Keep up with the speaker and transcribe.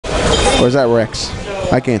Or is that Rex?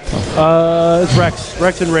 I can't tell. It's Rex.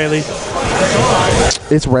 Rex and Raeli.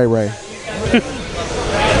 It's Ray Ray.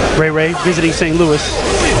 Ray visiting St. Louis.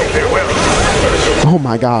 Oh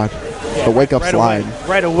my God. The wake up slide.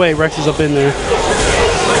 Right away, Rex is up in there.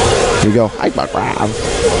 Here we go. Hypergrab.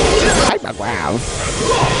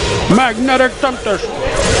 Magnetic Tempest.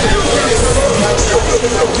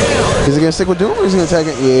 Is he going to stick with Doom or is he going to attack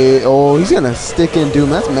it? Yeah. Oh, he's going to stick in Doom.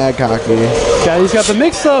 That's mad cocky. Yeah, he's got the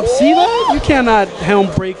mix-up. See that? You cannot helm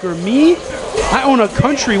breaker me. I own a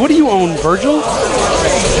country. What do you own, Virgil?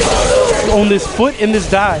 You own this foot and this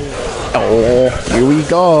die. Oh, here we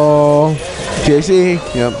go. JC.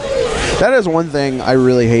 Yep. That is one thing I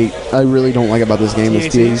really hate. I really don't like about this game is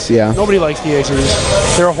TACs. Yeah. Nobody likes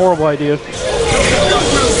TACs. They're a horrible idea.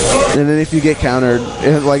 And then if you get countered,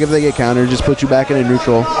 if they get countered, just put you back into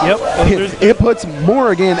neutral. Yep. It puts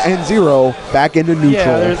Morrigan and Zero back into neutral.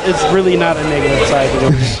 Yeah, it's really not a negative side to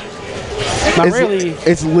it.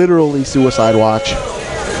 It's literally suicide watch.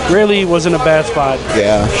 Raeli was in a bad spot.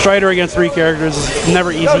 Yeah. Strider against 3 characters is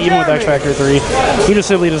never easy, even with X Factor 3. He just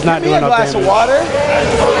simply does not do enough damage. Of water?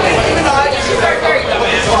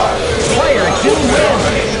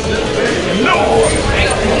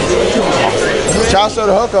 Shouts to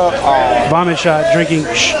the hookup. Oh. Vomit shot, drinking.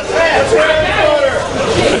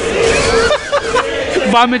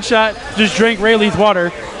 Vomit shot, just drank Raeli's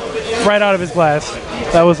water right out of his glass.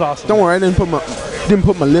 That was awesome. Don't worry, I didn't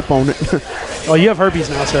put my lip on it. Oh, you have herpes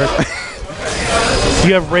now, sir.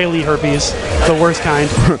 You have Raeli herpes, the worst kind.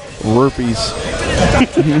 Rurpies.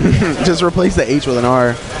 Just replace the H with an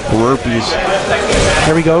R. Rurpies.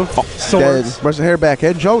 There we go. Oh, swords. Brush the hair back,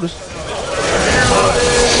 head and shoulders.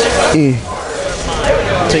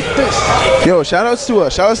 Take this. Yo, shoutouts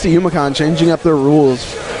to Umicon changing up their rules,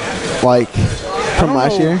 like from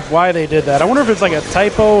last year. Why they did that? I wonder if it's like a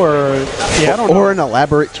typo or I don't know. Or an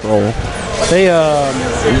elaborate troll. They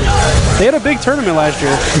had a big tournament last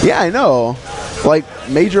year. Yeah, I know. Like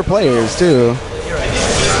major players too.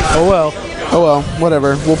 Oh well. Oh well,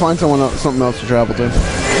 whatever. We'll find something else to travel to.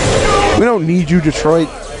 We don't need you, Detroit.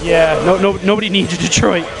 Yeah, nobody needs you,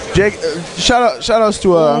 Detroit. Jake, shout-outs to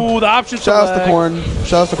ooh, the option shout-outs to Corn.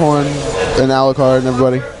 Shout-outs to Corn and Alucard and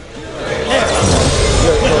everybody.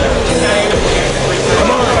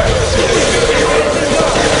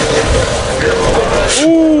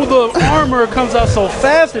 Ooh, the armor comes out so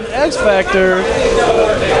fast in X Factor.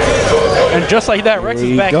 And just like that, Rex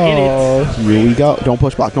is back in it. Here we go. Don't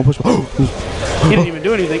push block. Don't push block. He didn't even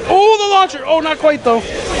do anything. Oh, the launcher. Oh, not quite, though.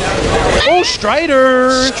 Oh, Strider.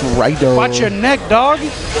 Strider. Watch your neck, dog.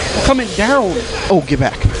 We're coming down. Oh, get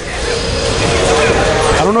back.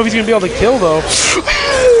 I don't know if he's going to be able to kill, though.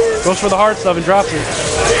 Goes for the hard stuff and drops it.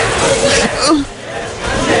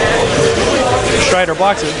 Strider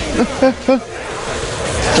blocks it.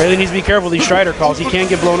 Raeli needs to be careful with these Strider calls. He can't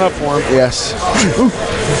get blown up for him. Yes.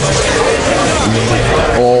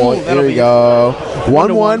 Oh, there we go.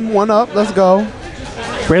 1-1, 1 up. Let's go.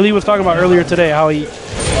 Raeli was talking about earlier today how he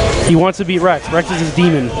wants to beat Rex. Rex is his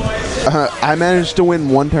demon. I managed to win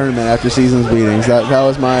 1 tournament after season's beatings. That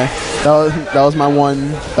was my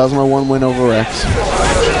one win over Rex.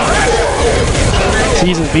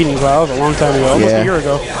 Season's beatings. Wow, that was a long time ago. Almost a year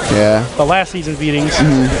ago. Yeah. The last season's beatings.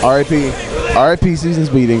 R.I.P. season's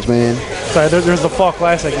beatings, man. Sorry, there's the Fall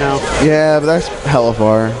Classic now. Yeah, but that's hella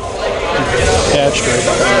far. Yeah, it's true.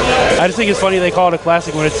 I just think it's funny they call it a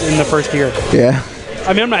classic when it's in the first year. Yeah.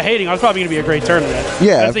 I mean, I'm not hating. It's probably going to be a great tournament.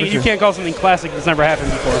 Yeah, I think you can't call something classic that's never happened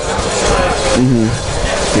before.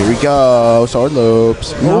 Here we go. Sword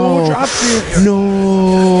loops. No. Dropped it.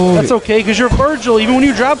 No. That's okay, because you're Virgil. Even when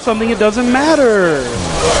you drop something, it doesn't matter.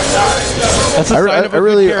 That's a sign of a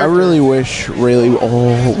good character. I really wish Raeli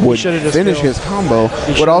would finish his combo.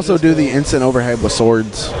 Would also do the instant overhead with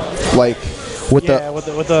swords, like with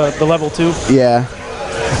the level 2. Yeah,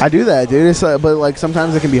 I do that, dude. It's but like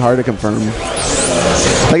sometimes it can be hard to confirm.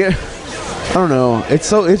 Like I don't know.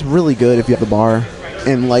 It's really good if you have the bar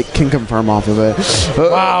and like can confirm off of it.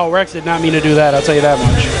 Wow, Rex did not mean to do that. I'll tell you that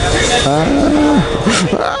much.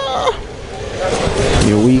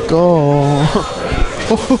 Here we go.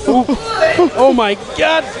 Oh my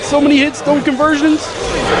god, so many hit stone conversions.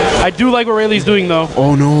 I do like what Raeli's doing though.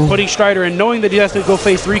 Oh no. Putting Strider in, knowing that he has to go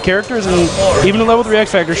face 3 characters, and even a level 3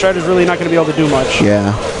 X Factor, Strider's really not going to be able to do much.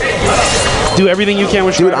 Yeah. Do everything you can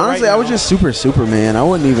with Strider. Dude, honestly, I was just Superman. I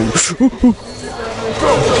wouldn't even.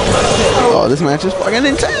 Oh, this match is fucking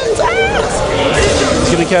intense.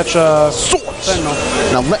 He's going to catch swords. Sentinel.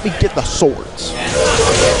 Now let me get the swords.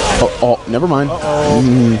 Oh, never mind.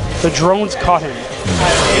 The drones caught him.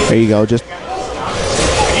 There you go. Just.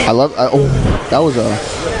 I love. Oh, that was a.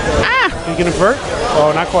 You can invert?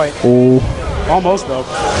 Oh, not quite. Oh. Almost, though.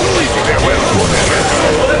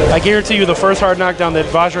 I guarantee you the first hard knockdown that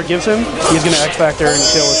Vajra gives him, he's going to X Factor and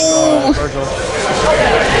kill Virgil.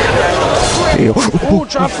 Oh,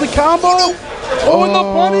 drops the combo. Oh, and the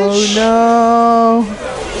punish. Oh,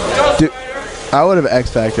 no. Dude, I would have X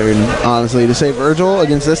Factored, honestly, to save Virgil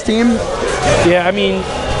against this team. Yeah, I mean,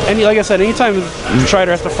 like I said, anytime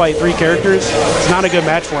Strider has to fight 3 characters, it's not a good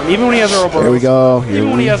match for him. Even when he has Ouroboros. Here we go. Even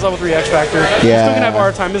when he has level 3 X Factor, he's still going to have a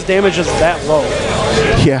hard time. His damage is that low.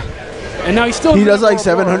 Yeah. And now he's still. He does like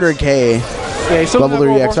 700k. Yeah, he's still level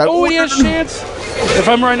 3 X Factor. Oh, he has a chance. If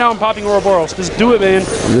I'm right now, I'm popping Ouroboros. Just do it, man.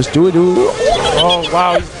 Just do it, dude. Oh,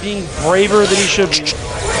 wow. He's being braver than he should be.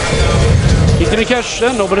 He's going to catch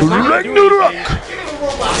Sentinel, but it's not going to do anything.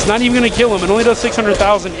 It's not even going to kill him. It only does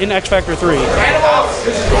 600,000 in X Factor 3.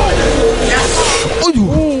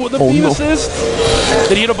 Ooh, the beam assist.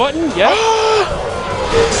 Did he hit a button? Yeah.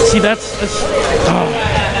 See, that's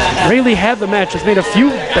Raeli had the match. Just made a few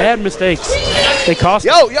bad mistakes. They cost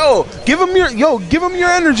him. Give him your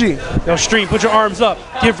energy. Yo, Stream, put your arms up.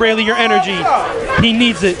 Give Raeli your energy. He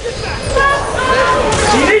needs it.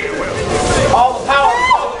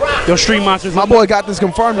 Yo, Stream Monsters. My boy got this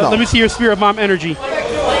confirmed though. Let me see your Spirit Mom energy.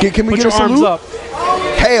 Can we Put get your a arms salute? up.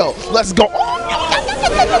 Hail, let's go. Oh,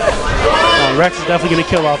 Rex is definitely going to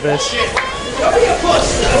kill off this.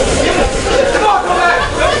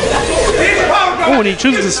 Oh, and he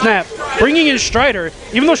chooses to snap. Bringing in Strider.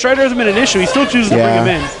 Even though Strider hasn't been an issue, he still chooses to bring him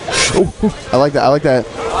in. Ooh, I like that. I like that.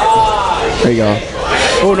 There you go.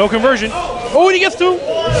 Oh, no conversion. Oh, and he gets 2.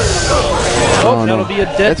 Oh, that'll be a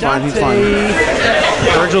dead That's fine. He's fine.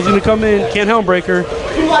 Virgil's going to come in. Can't Helm Breaker.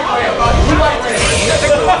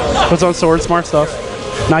 Puts on sword. Smart stuff.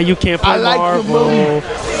 Now you can't play Marvel.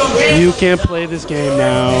 You can't play this game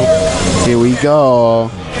now. Here we go.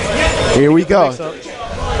 Here we go.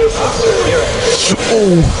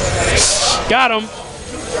 Oh. Got him.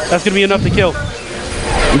 That's going to be enough to kill.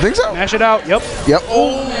 You think so? Mash it out. Yep. Yep.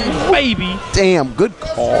 Oh, baby. Damn, good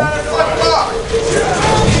call.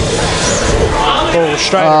 Oh,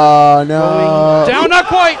 Strider. No. Going down, not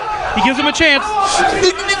quite. He gives him a chance.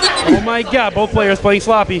 Oh my God, both players playing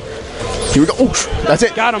sloppy. Here we go. Oh, that's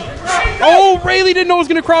it. Got him. Oh, Raeli didn't know it was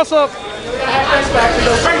going to cross up.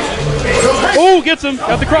 Oh, gets him.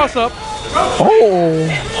 Got the cross up. Oh.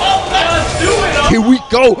 Here we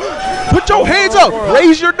go. Put your hands up.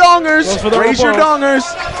 Raise your dongers. Raise your dongers.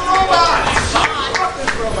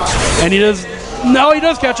 And he does. No, he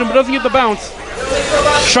does catch him, but doesn't get the bounce.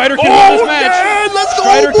 Strider can win this match. Yeah, let's go,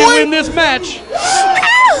 Strider boy. can win this match.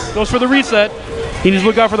 Goes for the reset. He needs to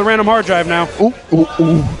look out for the random hard drive now. Ooh, ooh,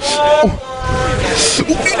 ooh.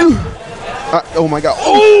 Oh my God.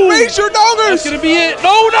 Oh, raise your dongers. That's going to be it.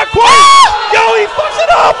 No, not quite. Yo, he fucks it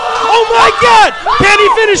up. Oh my God. Can he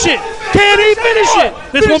finish it? Can he finish it?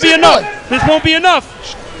 This won't be enough. This won't be enough.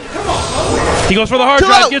 He goes for the hard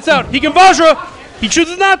drive, gets out. He can Vajra. He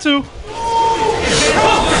chooses not to.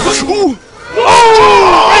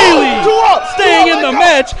 Oh, Raeli staying in the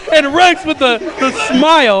match, and Rex with the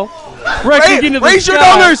smile. Rex looking to the raise your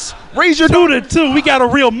sky. dongers. Raise your 2-2. We got a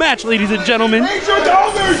real match, ladies and gentlemen. Raise your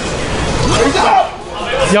dongers. Raise it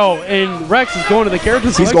up. Yo, and Rex is going to the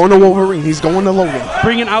characters. He's going to Wolverine. He's going to Logan.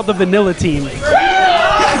 Bringing out the vanilla team.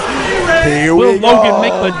 Here Will we go. Logan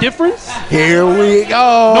make the difference? Here we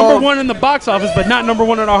go. Number 1 in the box office, but not number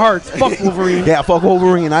 1 in our hearts. Fuck Wolverine. Yeah, fuck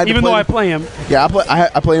Wolverine. Even though I play him. Yeah,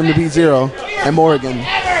 I play him to beat Zero and Morrigan.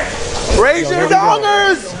 Raise your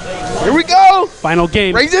dongers. Here we go. Final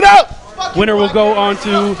game. Raise it up. Winner will go on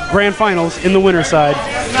to grand finals in the winner's side.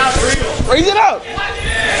 Raise it up.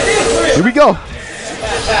 Here we go.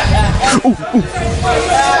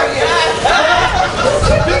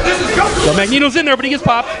 So Magneto's in there, but he gets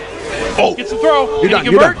popped. Oh, Gets the throw. You're Can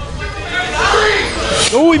he convert?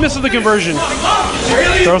 Oh, he misses the conversion.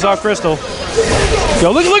 Throws out Crystal.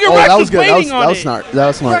 Yo, look at Rex that was is good. waiting That was it. smart. That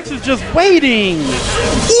was smart. Rex is just waiting.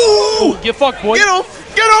 Ooh, Get fucked, boy. get him.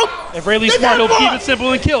 Get him. If Raeli's Get smart, that he'll boy. keep it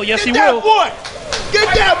simple and kill. Yes, he Get will. that boy.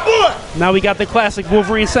 Get that boy. Now we got the classic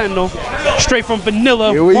Wolverine Sentinel. Straight from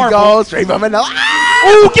vanilla. Here we Marvel. go. Straight from vanilla.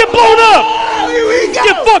 Ooh, get blown up. Here we go.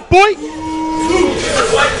 Get fucked, boy.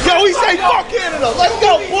 Yo, he say fuck Canada. Let's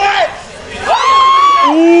go, boy.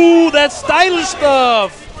 Ooh, that stylish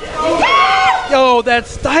stuff. Yo, that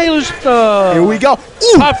stylish stuff. Here we go.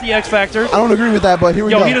 Ooh. Pops the X Factor. I don't agree with that, but here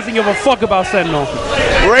we Yo, go. he doesn't give a fuck about Sentinel.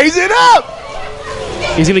 Raise it up.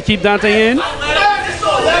 He's going to keep Dante in.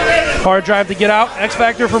 Hard drive to get out. X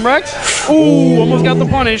Factor from Rex. Ooh, almost got the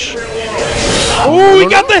punish. Ooh, he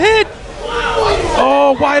got the hit.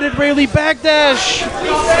 Oh, why did Raeli backdash?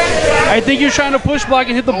 I think you're trying to push block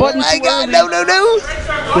and hit the button. Oh my too God, early. no.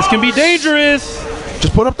 This can be dangerous.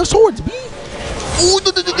 Just put up the swords, B.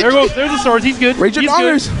 There goes. There's the swords. He's good. Raise your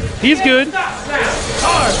dongers. He's good.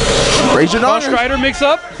 Raise your dongers. Strider mix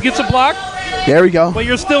up. Gets a block. There we go. But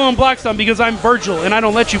you're still on block stun because I'm Virgil and I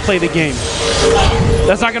don't let you play the game.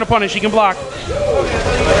 That's not going to punish. He can block.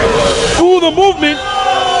 Ooh, the movement.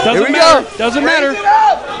 Doesn't matter. Doesn't matter.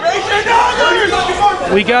 Raise your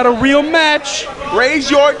dongers. We got a real match.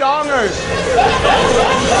 Raise your dongers.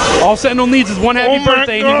 All Sentinel needs is one happy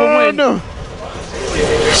birthday and he will win.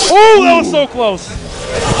 Oh, that was so close.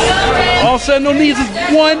 All Sentinel needs is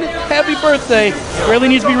one happy birthday. Raeli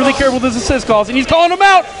needs to be really careful with his assist calls, and he's calling him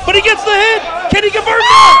out, but he gets the hit. Can he convert?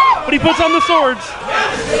 But he puts on the swords.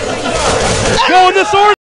 Going the swords.